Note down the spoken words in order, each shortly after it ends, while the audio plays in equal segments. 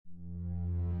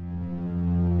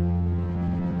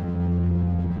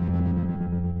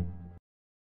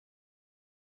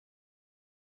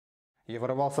Я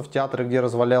вырывался в театры, где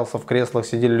развалялся в креслах,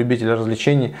 сидели любители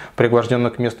развлечений,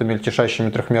 пригвожденных к месту мельтешащими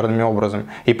трехмерными образами,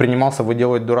 и принимался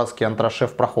выделывать дурацкие антраше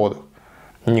в проходах.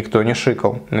 Никто не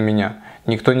шикал на меня,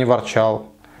 никто не ворчал.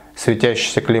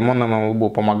 Светящийся клеймо на моем лбу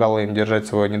помогало им держать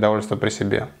свое недовольство при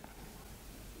себе.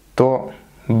 То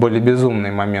были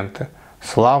безумные моменты,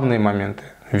 славные моменты,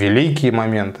 великие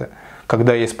моменты,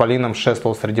 когда я исполином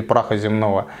шествовал среди праха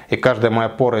земного, и каждая моя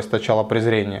пора источала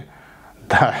презрение.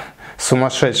 Да,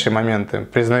 сумасшедшие моменты,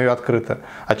 признаю открыто.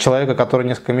 От человека, который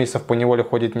несколько месяцев поневоле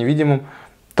ходит невидимым,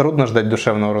 трудно ждать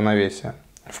душевного равновесия.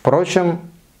 Впрочем,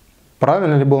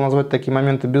 правильно ли было назвать такие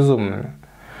моменты безумными?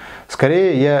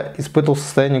 Скорее, я испытывал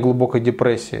состояние глубокой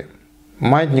депрессии.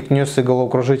 Маятник несся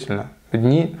головокружительно.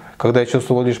 Дни, когда я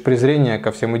чувствовал лишь презрение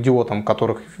ко всем идиотам,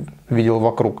 которых видел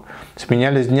вокруг,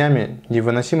 сменялись днями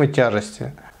невыносимой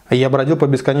тяжести. Я бродил по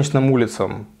бесконечным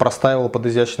улицам, простаивал под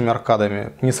изящными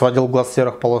аркадами, не сводил глаз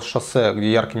серых полос шоссе,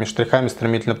 где яркими штрихами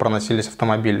стремительно проносились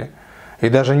автомобили. И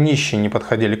даже нищие не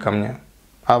подходили ко мне.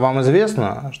 А вам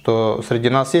известно, что среди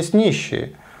нас есть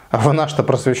нищие? В наш-то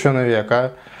просвещенный век,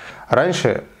 а?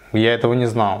 Раньше я этого не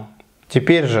знал.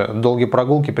 Теперь же долгие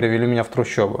прогулки привели меня в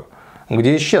трущобы,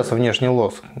 где исчез внешний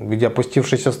лоск, где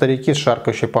опустившиеся старики с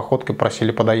шаркающей походкой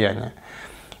просили подаяния.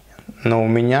 Но у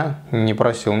меня не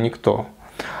просил никто.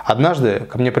 Однажды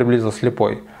ко мне приблизился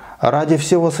слепой. «Ради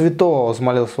всего святого!» –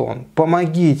 взмолился он.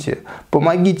 «Помогите!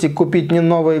 Помогите купить мне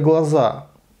новые глаза!»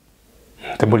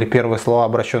 Это были первые слова,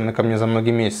 обращенные ко мне за многие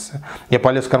месяцы. Я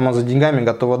полез в карман за деньгами,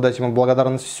 готов отдать ему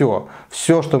благодарность все,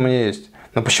 что у меня есть.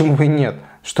 Но почему бы и нет?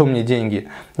 Что мне деньги?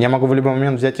 Я могу в любой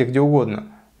момент взять их где угодно.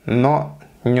 Но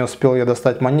не успел я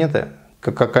достать монеты,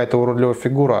 как какая-то уродливая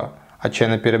фигура,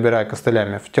 отчаянно перебирая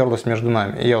костылями, втерлась между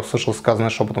нами, и я услышал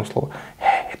сказанное шепотом слово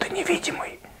 «Это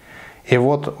невидимый». И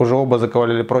вот уже оба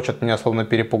заковыляли прочь от меня, словно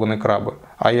перепуганные крабы,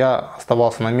 а я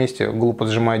оставался на месте, глупо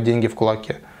сжимая деньги в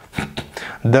кулаке.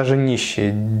 Даже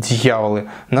нищие, дьяволы,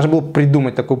 надо было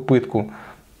придумать такую пытку.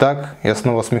 Так я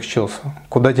снова смягчился.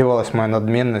 Куда девалась моя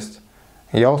надменность?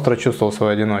 Я остро чувствовал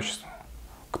свое одиночество.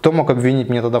 Кто мог обвинить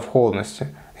меня тогда в холодности?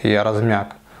 Я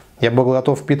размяк. Я был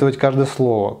готов впитывать каждое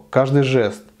слово, каждый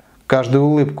жест, каждую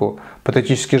улыбку,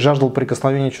 патетически жаждал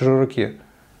прикосновения чужой руки.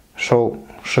 Шел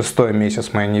 6-й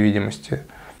месяц моей невидимости.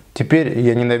 Теперь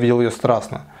я ненавидел ее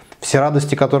страстно. Все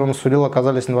радости, которые он сулил,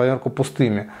 оказались наверху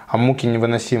пустыми, а муки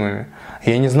невыносимыми.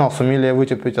 И я не знал, сумею ли я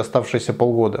вытерпеть оставшиеся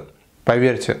полгода.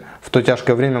 Поверьте, в то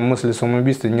тяжкое время мысль о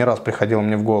самоубийстве не раз приходила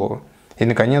мне в голову. И,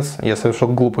 наконец, я совершил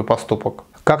глупый поступок.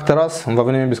 Как-то раз, во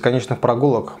время бесконечных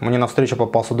прогулок, мне навстречу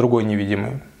попался другой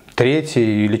невидимый.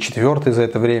 3-й или 4-й за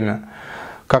это время.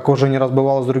 Как уже не раз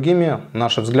бывало с другими,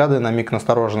 наши взгляды на миг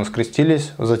настороженно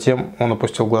скрестились, затем он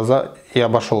опустил глаза и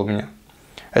обошел меня.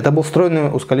 Это был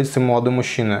стройный, узколицый молодой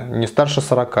мужчина, не старше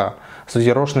 40, с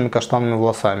взъерошенными каштанными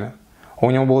волосами.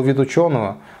 У него был вид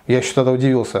ученого, я еще тогда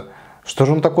удивился, что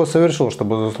же он такое совершил,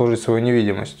 чтобы заслужить свою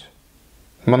невидимость.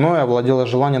 Мною овладело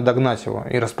желание догнать его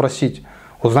и расспросить,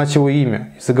 узнать его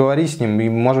имя, и заговорить с ним, и,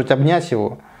 может быть, обнять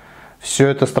его. Все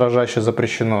это строжайше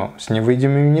запрещено, с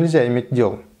невидимыми нельзя иметь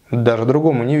дело, даже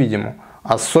другому невидимому,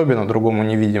 особенно другому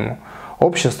невидимому.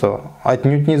 Общество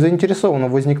отнюдь не заинтересовано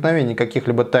в возникновении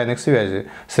каких-либо тайных связей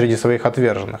среди своих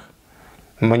отверженных.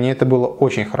 Мне это было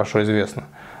очень хорошо известно,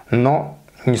 но,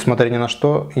 несмотря ни на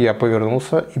что, я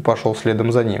повернулся и пошел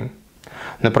следом за ним.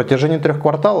 На протяжении 3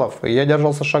 кварталов я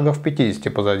держался шагов в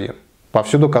 50 позади.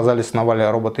 Повсюду казались сновали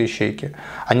роботы-ищейки.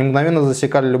 Они мгновенно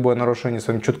засекали любое нарушение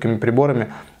своими чуткими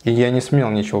приборами, и я не смел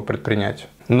ничего предпринять.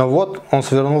 Но вот он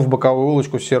свернул в боковую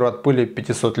улочку, серую от пыли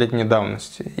 500-летней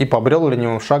давности, и побрел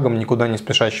ленивым шагом никуда не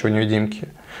спешащего невидимки.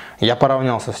 Я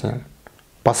поравнялся с ним.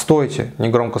 «Постойте!» –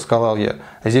 негромко сказал я.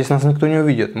 «Здесь нас никто не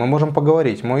увидит, мы можем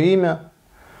поговорить. Мое имя...»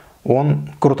 Он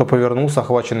круто повернулся,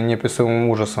 охваченный неописуемым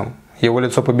ужасом. Его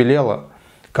лицо побелело.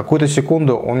 Какую-то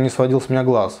секунду он не сводил с меня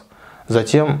глаз.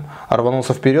 Затем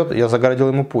рванулся вперед, я загородил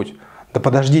ему путь. «Да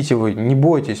подождите вы, не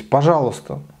бойтесь,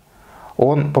 пожалуйста!»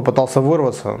 Он попытался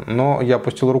вырваться, но я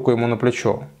опустил руку ему на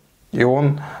плечо. И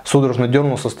он судорожно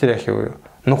дернулся, стряхивая ее.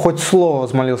 «Ну хоть слово!» –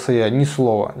 взмолился я. «Ни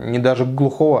слова, ни даже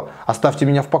глухого. Оставьте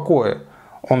меня в покое!»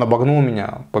 Он обогнул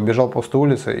меня, побежал по пустой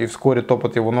улице, и вскоре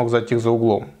топот его ног затих за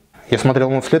углом. Я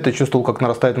смотрел ему вслед и чувствовал, как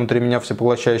нарастает внутри меня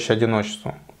всепоглощающее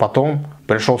одиночество. Потом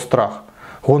пришел страх.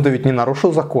 Он-то ведь не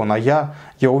нарушил закон, а я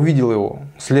увидел его.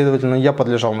 Следовательно, я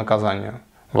подлежал наказанию.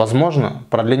 Возможно,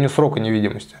 продлению срока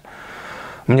невидимости.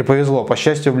 Мне повезло, по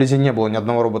счастью, вблизи не было ни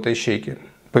одного робота-ищейки.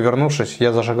 Повернувшись,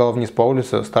 я зашагал вниз по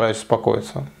улице, стараясь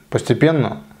успокоиться.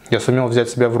 Постепенно я сумел взять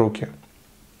себя в руки.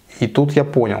 И тут я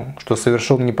понял, что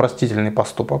совершил непростительный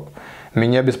поступок.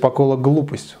 Меня беспокоила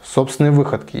глупость, собственные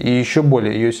выходки и еще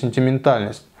более ее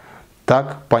сентиментальность.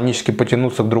 так панически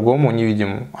потянуться к другому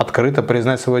невидимому, открыто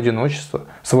признать свое одиночество,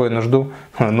 свою нужду?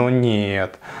 Но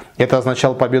нет. Это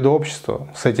означало победу общества,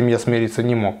 с этим я смириться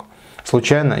не мог.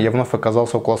 Случайно я вновь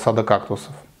оказался около сада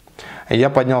кактусов. Я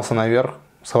поднялся наверх,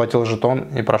 схватил жетон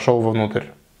и прошел вовнутрь.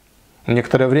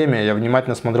 Некоторое время я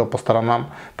внимательно смотрел по сторонам,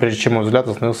 прежде чем мой взгляд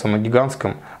остановился на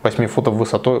гигантском, 8 футов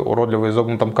высотой, уродливо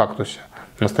изогнутом кактусе,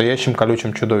 настоящем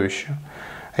колючем чудовище.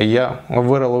 Я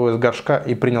вырвал его из горшка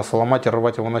и принялся ломать и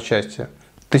рвать его на части.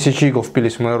 Тысячи игл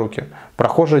впились в мои руки.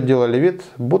 Прохожие делали вид,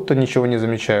 будто ничего не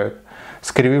замечают.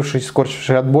 Скривившись,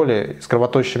 скорчившись от боли, с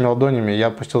кровоточащими ладонями, я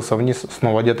опустился вниз,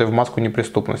 снова одетый в маску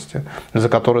неприступности, за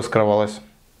которой скрывалось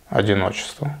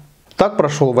одиночество. Так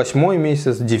прошел 8-й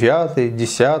месяц, 9-й,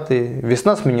 10-й.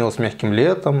 Весна сменилась мягким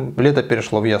летом, лето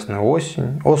перешло в ясную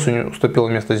осень. Осень уступила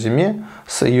место зиме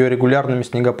с ее регулярными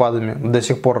снегопадами, до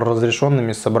сих пор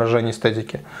разрешенными из соображений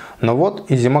эстетики. Но вот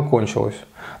и зима кончилась.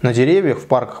 На деревьях, в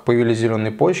парках появились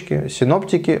зеленые почки,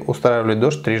 синоптики устраивали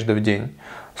дождь трижды в день.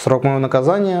 Срок моего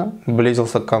наказания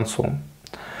близился к концу.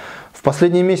 В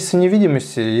последние месяцы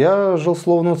невидимости я жил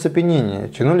словно в оцепенении.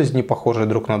 Тянулись дни, похожие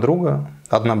друг на друга.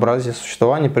 Однообразие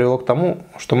существования привело к тому,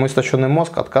 что мой истощенный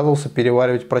мозг отказывался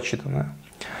переваривать прочитанное.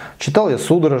 Читал я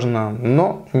судорожно,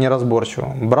 но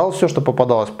неразборчиво. Брал все, что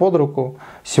попадалось под руку.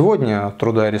 Сегодня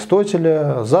труды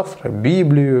Аристотеля, завтра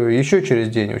Библию, еще через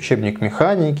день учебник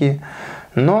механики.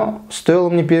 Но стоило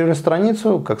мне перевернуть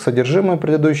страницу, как содержимое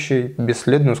предыдущей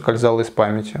бесследно ускользало из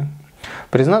памяти.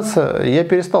 Признаться, я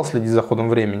перестал следить за ходом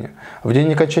времени. В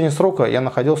день окончания срока я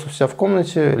находился у себя в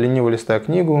комнате, лениво листая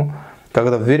книгу,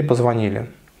 когда в дверь позвонили.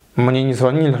 Мне не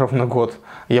звонили ровно год.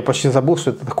 Я почти забыл,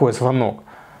 что это такое звонок.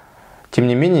 Тем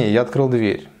не менее, я открыл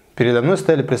дверь. Передо мной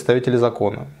стояли представители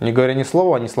закона. Не говоря ни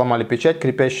слова, они сломали печать,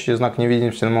 крепящий знак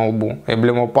невидимости на моем лбу.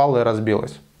 Эмблема упала и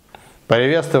разбилась.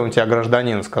 «Приветствуем тебя,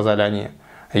 гражданин», — сказали они.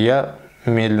 Я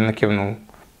медленно кивнул.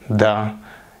 «Да,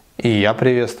 и я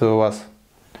приветствую вас.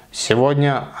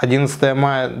 Сегодня 11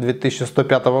 мая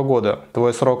 2105 года.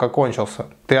 Твой срок окончился.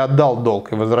 Ты отдал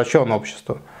долг и возвращен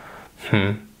обществу».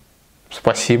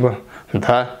 Спасибо.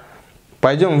 Да.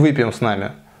 Пойдем выпьем с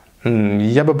нами.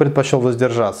 Я бы предпочел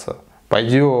воздержаться.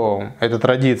 Пойдем, это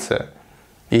традиция.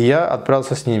 И я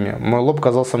отправился с ними. Мой лоб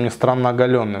казался мне странно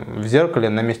оголенным. В зеркале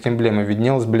на месте эмблемы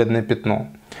виднелось бледное пятно.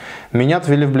 Меня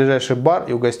отвели в ближайший бар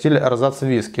и угостили эрзац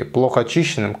виски, плохо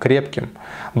очищенным, крепким.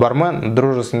 Бармен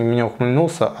дружески меня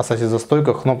ухмыльнулся, а сосед за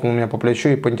стойкой хлопнул меня по плечу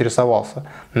и поинтересовался,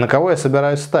 на кого я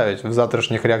собираюсь ставить в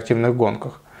завтрашних реактивных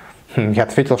гонках. Я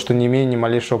ответил, что не имею ни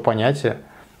малейшего понятия.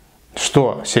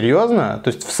 Что, серьезно? То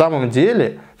есть в самом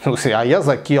деле? А я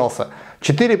закелся.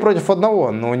 4 против 1,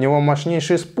 но у него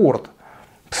мощнейший спорт.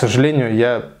 К сожалению,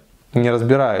 я не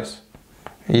разбираюсь.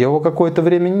 Его какое-то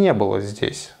время не было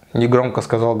здесь, негромко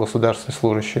сказал государственный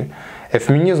служащий.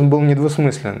 Эвфемизм был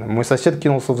недвусмысленным. Мой сосед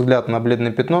кинулся взгляд на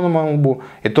бледное пятно на моем лбу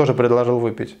и тоже предложил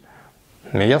выпить.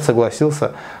 Я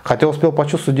согласился, хотя успел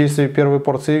почувствовать действие первой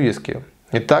порции виски.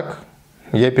 Итак,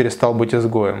 я перестал быть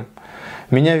изгоем.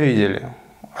 Меня видели.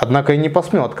 Однако я не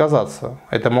посмел отказаться.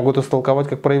 Это могут истолковать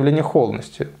как проявление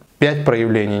холодности. 5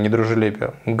 проявлений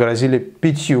недружелюбия грозили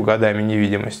 5 годами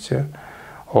невидимости.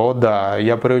 О да,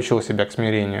 я приучил себя к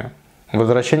смирению.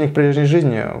 Возвращение к прежней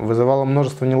жизни вызывало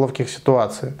множество неловких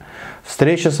ситуаций.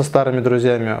 Встречи со старыми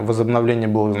друзьями, возобновление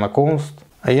былых знакомств.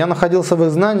 Я находился в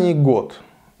изгнании год.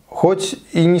 Хоть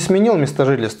и не сменил место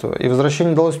жительства, и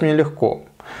возвращение далось мне легко.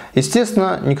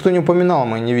 Естественно, никто не упоминал о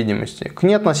моей невидимости. К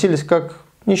ней относились как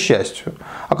к несчастью,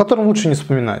 о котором лучше не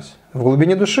вспоминать. В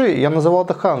глубине души я называл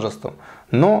это ханжеством,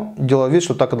 но делал вид,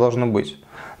 что так и должно быть.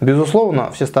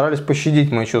 Безусловно, все старались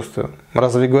пощадить мои чувства.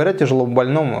 Разве говорят тяжело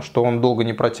больному, что он долго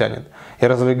не протянет? И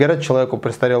разве говорят человеку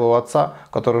престарелого отца,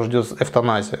 который ждет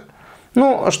эвтаназия?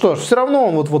 Ну что ж, все равно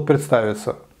он вот-вот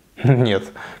представится. Нет,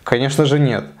 конечно же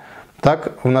нет.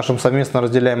 Так в нашем совместно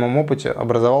разделяемом опыте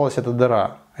образовалась эта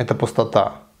дыра, эта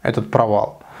пустота, этот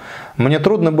провал. Мне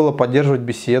трудно было поддерживать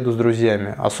беседу с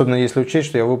друзьями, особенно если учесть,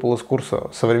 что я выпал из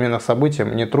курса современных событий,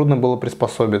 мне трудно было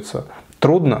приспособиться.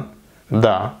 Трудно?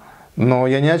 Да. Но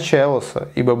я не отчаялся,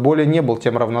 ибо более не был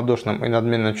тем равнодушным и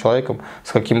надменным человеком,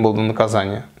 с каким был до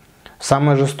наказания.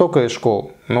 Самая жестокая из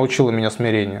школ научила меня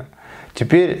смирению.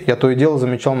 Теперь я то и дело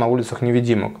замечал на улицах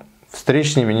невидимок.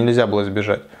 Встреч с ними нельзя было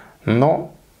избежать.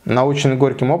 Но, наученный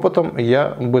горьким опытом,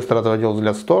 я быстро отводил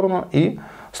взгляд в сторону и,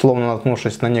 словно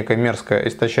наткнувшись на некое мерзкое,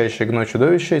 источающее гной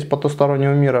чудовище из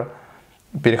потустороннего мира,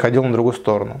 переходил на другую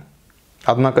сторону.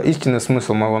 Однако истинный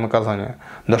смысл моего наказания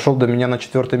дошел до меня на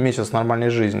 4-й месяц нормальной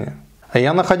жизни.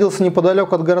 Я находился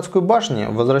неподалеку от городской башни,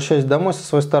 возвращаясь домой со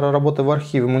своей старой работы в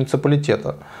архиве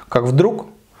муниципалитета, как вдруг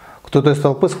кто-то из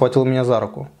толпы схватил меня за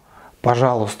руку.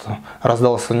 «Пожалуйста», –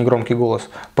 раздался негромкий голос,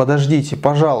 – «подождите,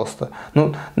 пожалуйста,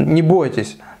 ну не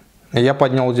бойтесь». Я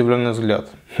поднял удивленный взгляд.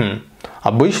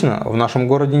 Обычно в нашем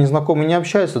городе незнакомые не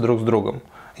общаются друг с другом.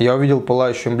 Я увидел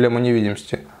пылающую эмблему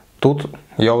невидимости. Тут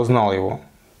я узнал его.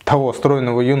 Того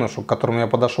стройного юношу, к которому я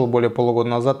подошел более полугода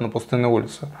назад на пустынной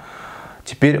улице.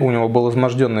 Теперь у него был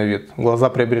изможденный вид, глаза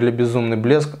приобрели безумный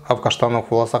блеск, а в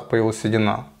каштановых волосах появилась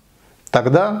седина.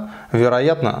 Тогда,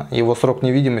 вероятно, его срок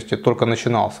невидимости только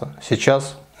начинался.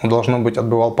 Сейчас он, должно быть,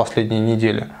 отбывал последние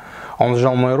недели. Он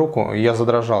сжал мою руку, и я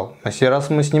задрожал. На сей раз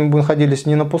мы с ним находились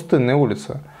не на пустынной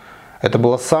улице. Это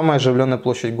была самая оживленная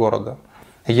площадь города.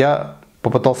 Я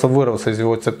попытался вырваться из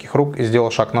его цепких рук и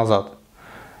сделал шаг назад.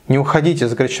 «Не уходите!» –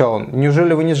 закричал он.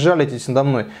 «Неужели вы не сжалитесь надо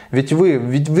мной? Ведь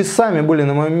вы сами были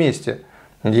на моем месте!»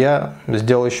 Я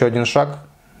сделал еще один шаг,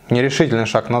 нерешительный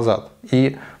шаг назад,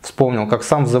 и вспомнил, как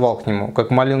сам взывал к нему,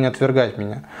 как молил не отвергать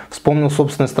меня. Вспомнил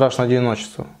собственное страшное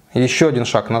одиночество. Еще один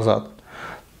шаг назад.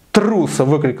 «Трус!» –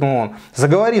 выкрикнул он.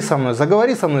 заговори со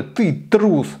мной, ты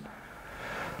трус!»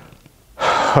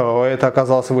 Это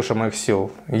оказалось выше моих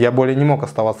сил. Я более не мог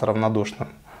оставаться равнодушным.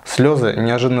 Слезы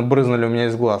неожиданно брызнули у меня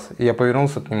из глаз, и я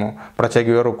повернулся к нему,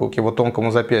 протягивая руку к его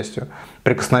тонкому запястью.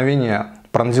 Прикосновение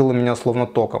пронзило меня словно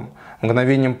током.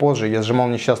 Мгновением позже я сжимал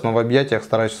несчастного в объятиях,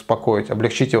 стараясь успокоить,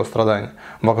 облегчить его страдания.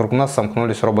 Вокруг нас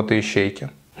сомкнулись роботы-ищейки.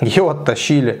 Его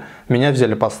оттащили, меня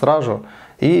взяли под стражу,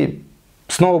 и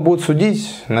снова будут судить,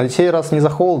 на сей раз не за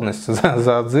холодность,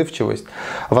 за отзывчивость.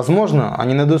 Возможно,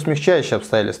 они найдут смягчающие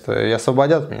обстоятельства и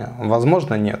освободят меня,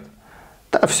 возможно, нет.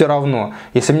 Да все равно,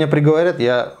 если меня приговорят,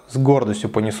 я с гордостью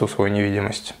понесу свою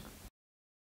невидимость.